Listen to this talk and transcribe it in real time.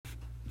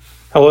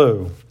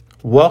Hello,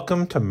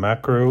 welcome to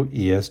Macro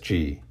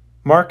ESG,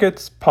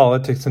 Markets,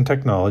 Politics, and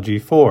Technology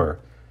for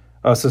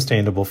a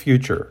Sustainable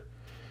Future.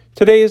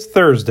 Today is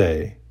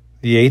Thursday,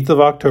 the 8th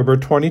of October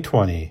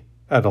 2020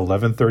 at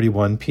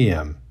 11:31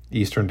 p.m.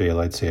 Eastern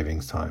Daylight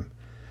Savings Time.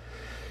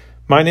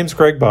 My name's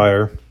Greg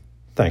Beyer.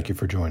 Thank you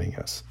for joining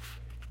us.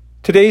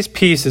 Today's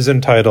piece is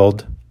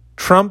entitled,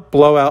 Trump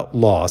Blowout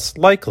Loss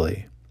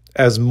Likely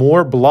as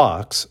More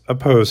Blocs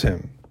Oppose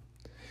Him.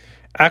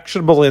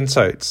 Actionable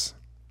Insights.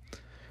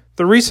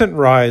 The recent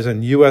rise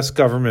in U.S.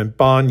 government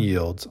bond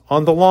yields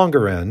on the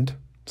longer end,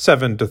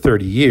 7 to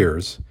 30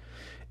 years,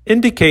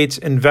 indicates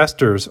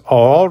investors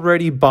are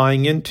already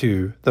buying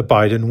into the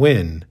Biden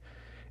win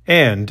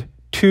and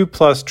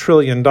 $2+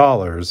 trillion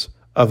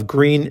of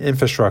green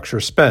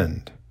infrastructure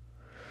spend.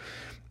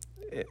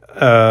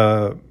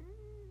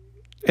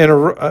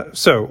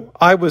 So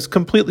I was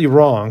completely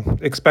wrong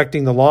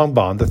expecting the long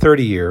bond, the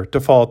 30-year, to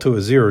fall to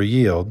a zero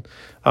yield.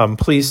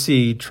 Please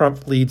see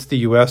Trump leads the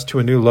U.S. to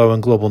a new low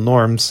in global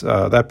norms,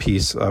 that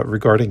piece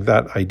regarding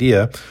that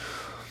idea,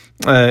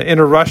 in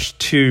a rush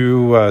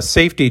to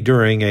safety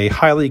during a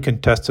highly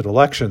contested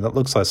election that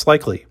looks less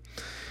likely.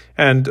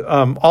 And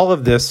all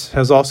of this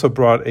has also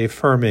brought a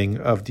firming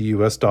of the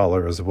U.S.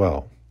 dollar as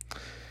well.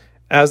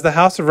 As the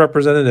House of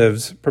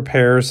Representatives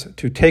prepares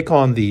to take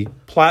on the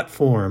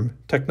platform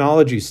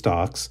technology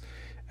stocks,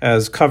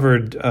 as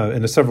covered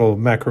in several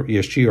macro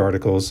ESG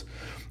articles,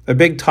 a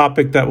big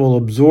topic that will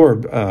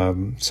absorb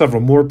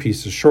several more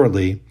pieces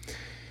shortly,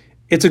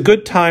 it's a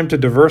good time to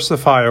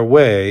diversify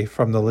away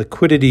from the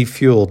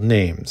liquidity-fueled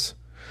names.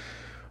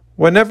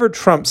 Whenever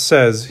Trump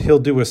says he'll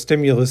do a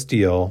stimulus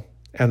deal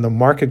and the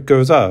market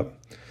goes up,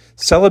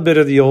 sell a bit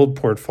of the old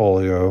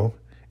portfolio,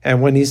 and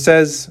when he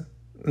says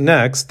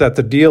next that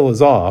the deal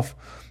is off,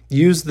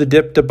 use the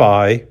dip to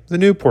buy the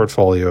new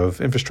portfolio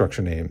of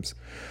infrastructure names.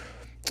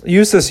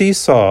 Use the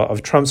seesaw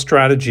of Trump's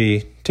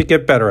strategy to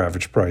get better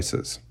average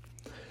prices.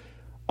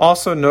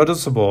 Also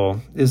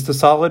noticeable is the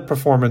solid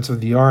performance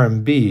of the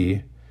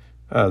RMB,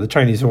 the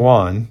Chinese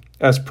yuan,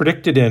 as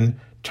predicted in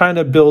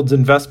China builds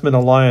investment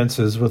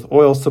alliances with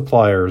oil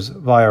suppliers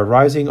via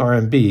rising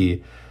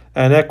RMB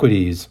and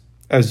equities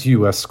as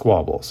U.S.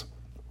 squabbles.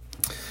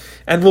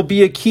 And will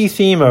be a key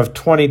theme of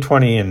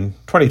 2020 and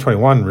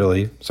 2021,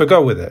 really, so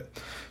go with it.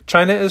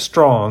 China is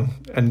strong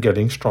and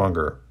getting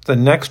stronger. The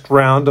next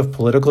round of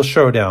political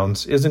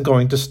showdowns isn't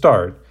going to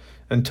start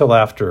until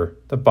after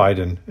the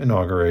Biden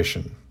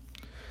inauguration.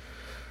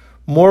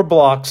 More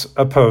blocs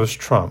oppose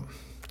Trump.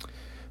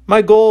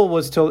 My goal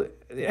was to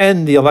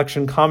end the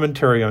election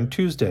commentary on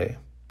Tuesday,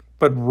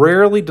 but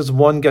rarely does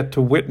one get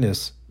to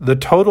witness the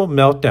total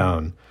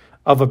meltdown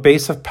of a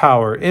base of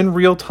power in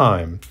real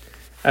time,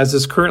 as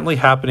is currently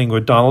happening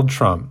with Donald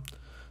Trump,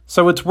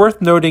 so it's worth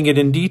noting it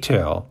in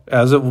detail,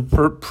 as it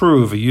will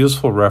prove a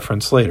useful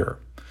reference later.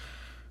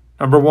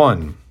 Number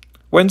 1.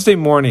 Wednesday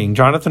morning,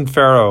 Jonathan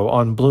Ferro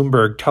on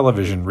Bloomberg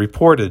Television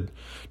reported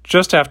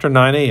just after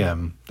 9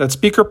 a.m. that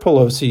Speaker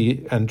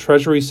Pelosi and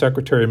Treasury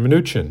Secretary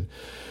Mnuchin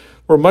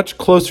were much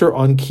closer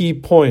on key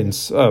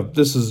points,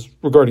 this is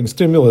regarding the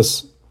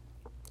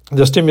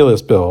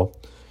stimulus bill,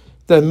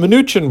 than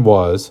Mnuchin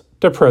was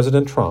to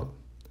President Trump.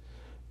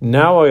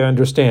 Now I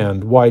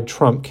understand why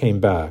Trump came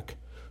back.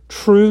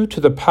 True to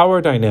the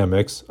power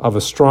dynamics of a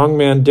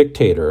strongman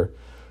dictator,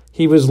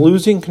 he was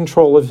losing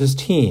control of his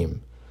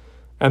team,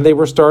 and they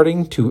were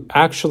starting to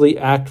actually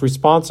act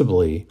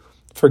responsibly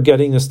for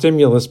getting a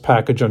stimulus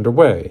package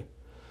underway,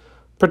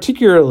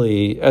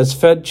 particularly as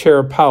Fed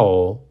Chair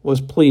Powell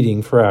was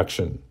pleading for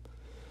action.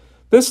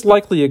 This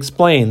likely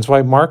explains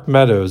why Mark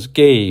Meadows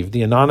gave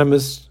the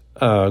anonymous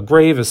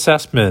grave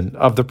assessment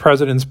of the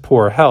president's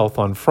poor health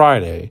on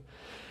Friday,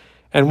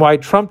 and why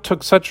Trump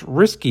took such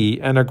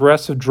risky and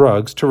aggressive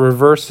drugs to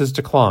reverse his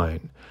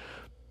decline.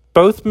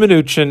 Both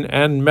Mnuchin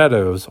and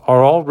Meadows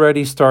are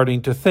already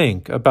starting to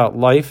think about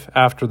life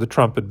after the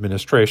Trump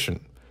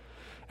administration,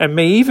 and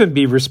may even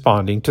be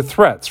responding to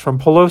threats from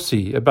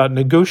Pelosi about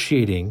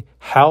negotiating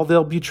how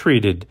they'll be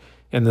treated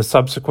in the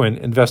subsequent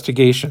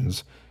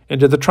investigations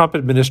into the Trump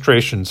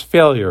administration's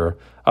failure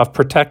of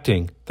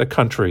protecting the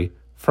country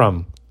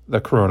from the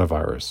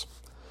coronavirus.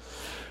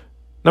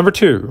 Number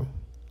 2.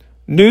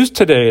 News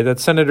today that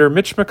Senator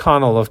Mitch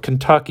McConnell of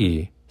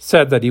Kentucky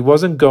said that he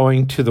wasn't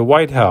going to the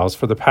White House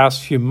for the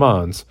past few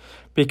months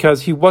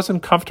because he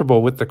wasn't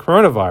comfortable with the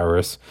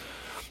coronavirus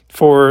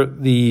for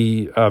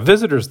the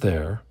visitors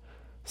there,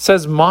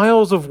 says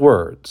miles of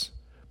words,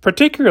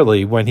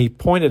 particularly when he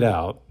pointed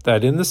out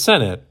that in the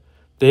Senate,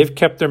 they've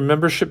kept their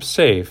membership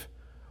safe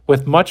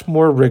with much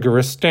more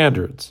rigorous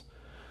standards.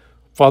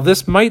 While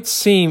this may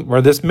seem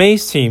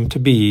to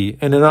be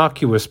an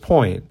innocuous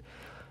point,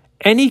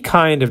 any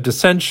kind of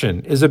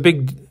dissension is a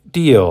big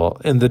deal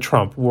in the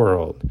Trump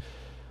world.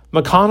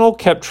 McConnell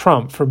kept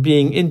Trump from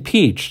being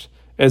impeached,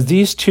 as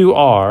these two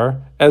are,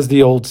 as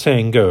the old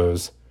saying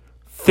goes,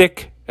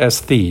 thick as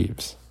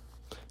thieves.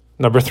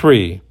 Number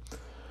 3.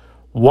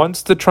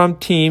 Once the Trump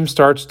team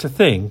starts to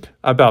think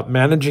about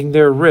managing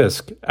their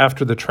risk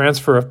after the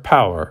transfer of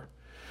power,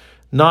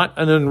 not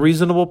an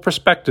unreasonable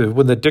perspective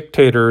when the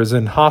dictator is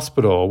in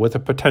hospital with a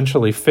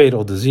potentially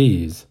fatal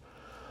disease.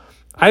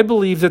 I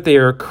believe that they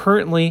are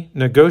currently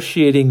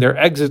negotiating their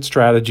exit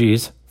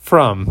strategies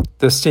from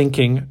the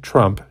sinking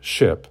Trump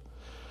ship.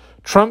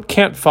 Trump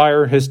can't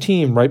fire his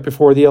team right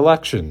before the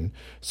election,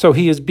 so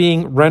he is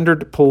being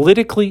rendered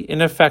politically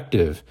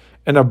ineffective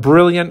in a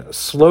brilliant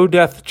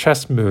slow-death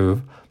chess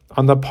move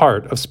on the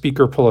part of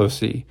Speaker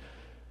Pelosi.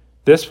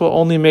 This will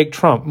only make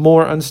Trump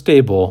more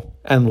unstable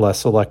and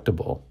less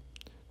electable.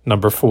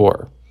 Number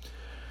 4.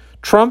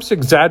 Trump's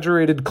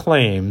exaggerated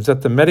claims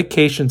that the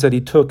medications that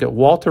he took at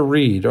Walter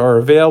Reed are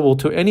available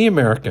to any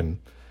American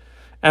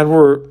and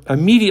were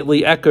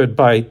immediately echoed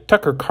by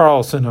Tucker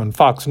Carlson on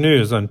Fox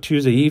News on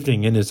Tuesday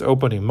evening in his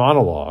opening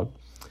monologue,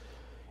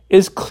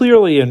 is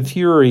clearly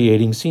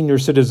infuriating senior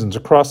citizens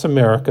across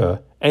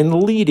America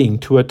and leading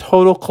to a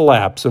total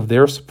collapse of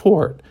their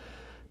support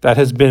that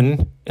has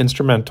been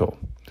instrumental.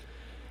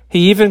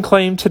 He even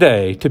claimed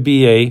today to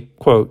be a,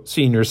 quote,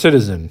 senior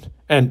citizen,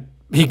 and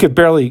he could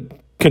barely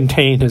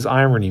contain his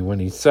irony when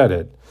he said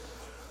it.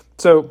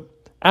 So,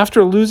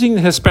 after losing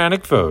the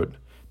Hispanic vote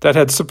that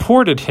had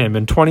supported him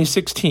in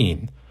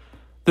 2016,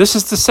 this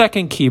is the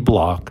second key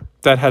bloc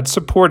that had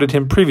supported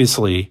him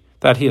previously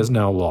that he has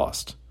now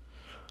lost.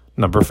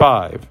 Number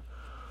 5.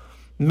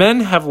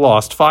 Men have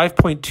lost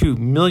 5.2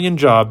 million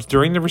jobs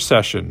during the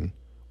recession,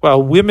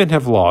 while women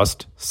have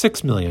lost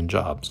 6 million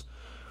jobs,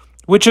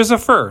 which is a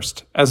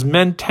first, as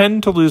men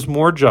tend to lose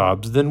more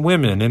jobs than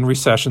women in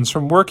recessions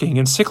from working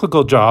in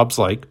cyclical jobs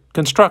like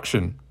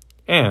construction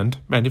and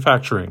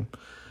manufacturing.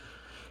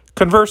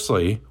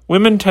 Conversely,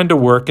 women tend to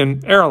work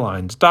in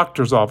airlines,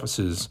 doctors'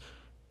 offices,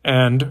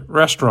 and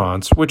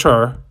restaurants, which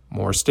are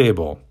more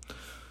stable.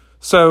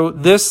 So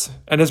this,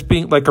 and it's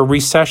being like a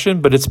recession,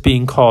 but it's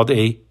being called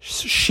a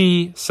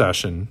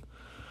she-cession,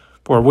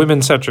 or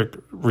women-centric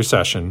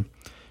recession,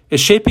 is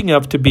shaping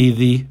up to be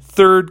the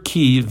third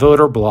key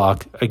voter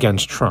bloc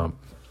against Trump.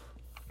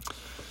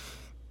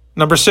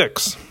 Number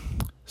 6.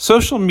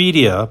 Social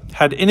media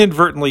had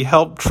inadvertently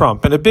helped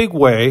Trump in a big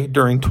way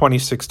during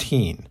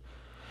 2016.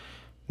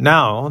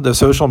 Now, the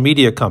social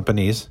media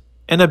companies,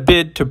 in a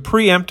bid to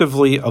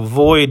preemptively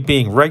avoid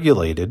being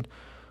regulated,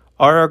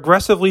 are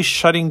aggressively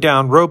shutting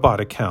down robot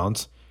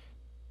accounts,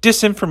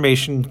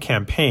 disinformation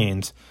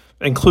campaigns,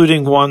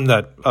 including one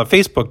that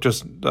Facebook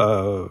just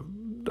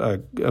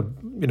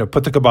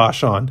put the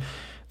kibosh on,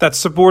 that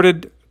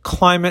supported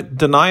climate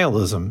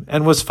denialism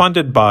and was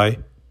funded by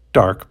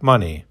dark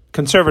money,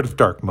 conservative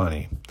dark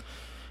money.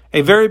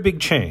 A very big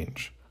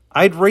change.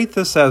 I'd rate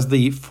this as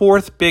the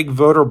fourth big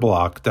voter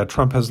bloc that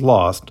Trump has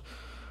lost,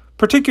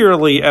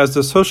 particularly as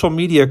the social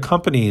media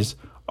companies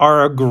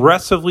are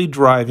aggressively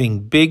driving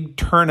big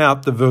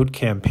turnout the vote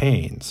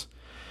campaigns.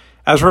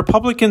 As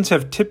Republicans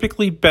have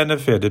typically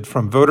benefited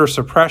from voter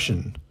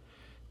suppression,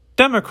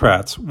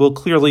 Democrats will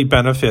clearly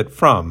benefit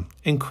from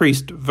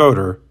increased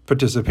voter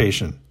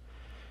participation.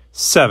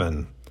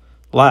 7.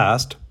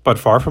 Last, but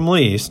far from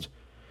least,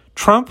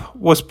 Trump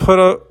was put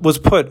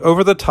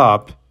over the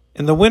top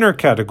in the winner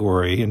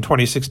category in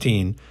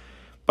 2016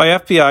 by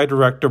FBI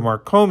Director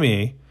Mark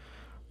Comey,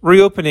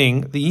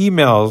 reopening the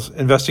emails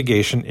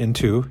investigation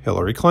into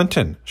Hillary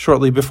Clinton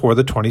shortly before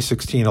the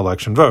 2016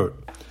 election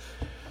vote.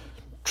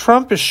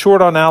 Trump is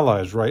short on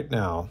allies right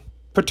now,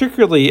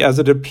 particularly as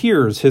it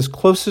appears his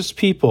closest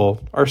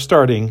people are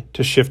starting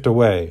to shift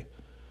away.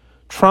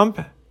 Trump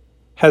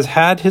has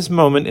had his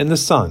moment in the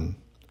sun.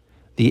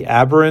 The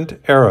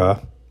aberrant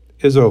era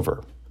is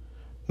over.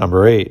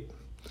 Number 8.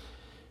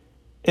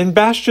 In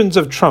bastions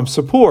of Trump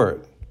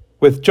support,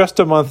 with just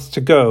a month to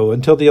go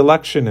until the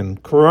election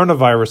and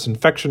coronavirus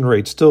infection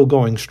rates still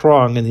going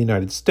strong in the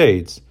United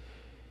States,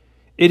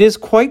 it is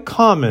quite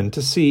common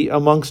to see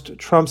amongst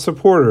Trump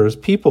supporters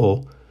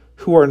people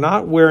who are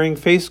not wearing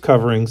face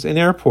coverings in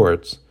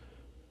airports,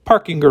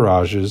 parking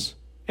garages,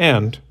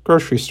 and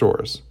grocery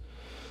stores.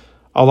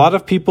 A lot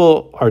of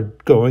people are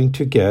going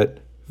to get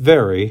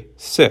very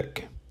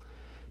sick.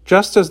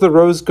 Just as the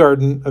Rose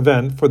Garden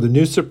event for the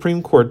new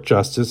Supreme Court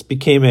justice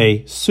became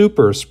a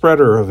super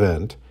spreader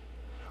event,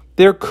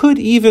 there could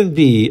even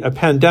be a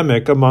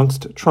pandemic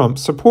amongst Trump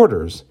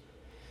supporters.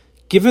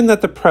 Given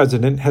that the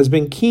president has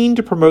been keen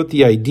to promote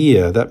the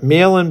idea that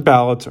mail-in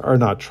ballots are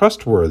not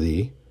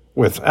trustworthy,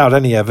 without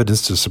any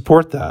evidence to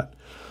support that,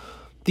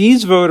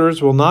 these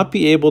voters will not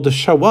be able to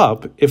show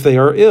up if they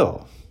are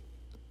ill.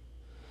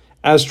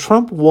 As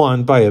Trump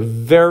won by a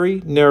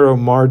very narrow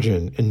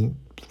margin in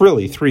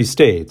really 3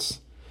 states,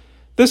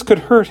 this could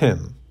hurt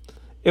him.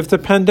 If the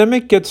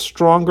pandemic gets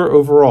stronger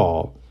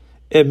overall,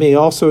 it may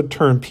also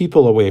turn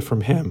people away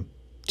from him,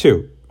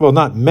 too. Well,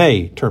 not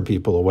may turn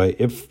people away.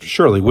 It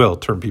surely will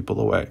turn people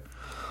away.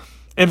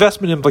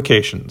 Investment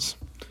implications.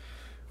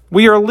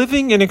 We are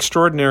living in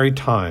extraordinary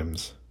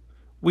times.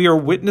 We are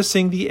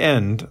witnessing the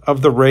end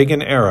of the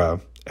Reagan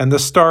era and the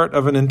start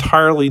of an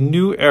entirely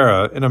new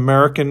era in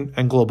American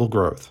and global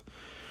growth.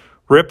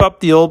 Rip up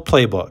the old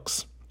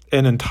playbooks.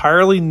 An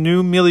entirely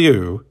new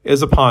milieu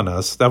is upon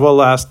us that will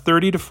last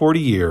 30 to 40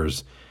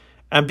 years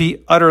and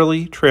be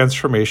utterly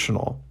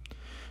transformational.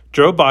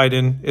 Joe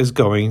Biden is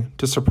going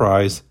to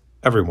surprise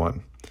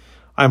everyone.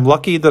 I'm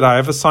lucky that I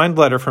have a signed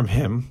letter from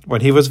him when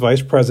he was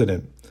vice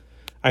president.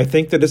 I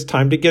think that it's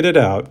time to get it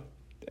out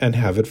and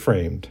have it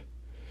framed.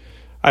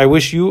 I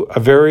wish you a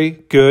very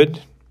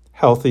good,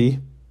 healthy,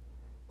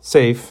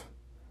 safe,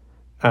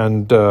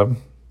 and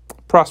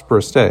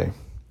prosperous day.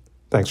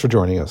 Thanks for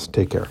joining us.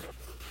 Take care.